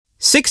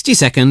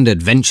60-second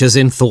adventures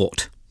in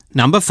thought.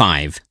 Number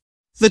 5.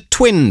 The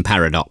twin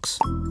paradox.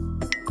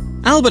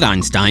 Albert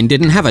Einstein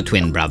didn't have a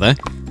twin brother,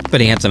 but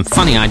he had some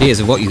funny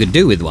ideas of what you could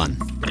do with one.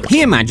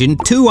 He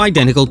imagined two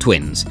identical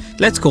twins.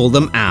 Let's call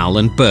them Al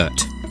and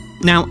Bert.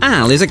 Now,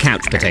 Al is a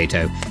couch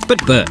potato,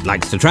 but Bert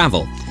likes to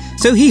travel.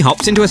 So he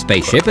hops into a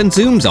spaceship and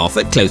zooms off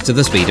at close to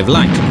the speed of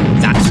light.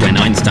 That's when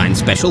Einstein's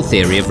special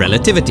theory of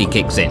relativity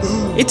kicks in.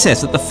 It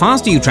says that the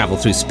faster you travel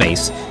through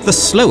space, the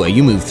slower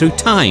you move through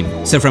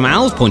time. So from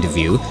Al's point of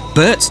view,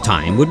 Bert's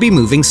time would be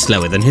moving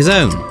slower than his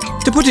own.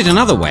 To put it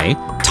another way,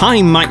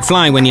 time might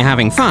fly when you're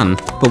having fun,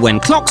 but when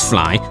clocks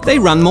fly, they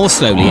run more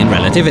slowly in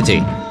relativity.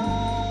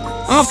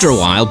 After a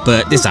while,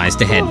 Bert decides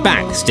to head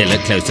back, still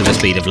at close to the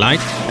speed of light,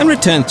 and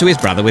returns to his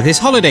brother with his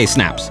holiday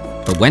snaps.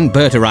 But when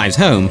Bert arrives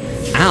home,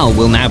 Al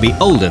will now be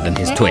older than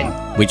his twin,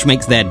 which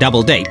makes their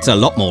double dates a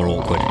lot more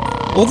awkward.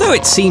 Although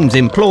it seems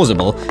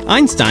implausible,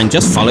 Einstein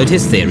just followed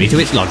his theory to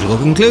its logical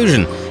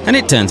conclusion, and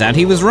it turns out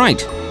he was right.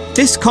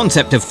 This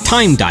concept of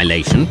time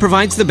dilation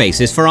provides the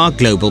basis for our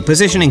global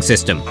positioning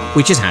system,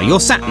 which is how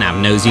your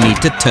sat-nav knows you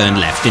need to turn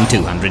left in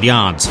 200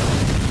 yards.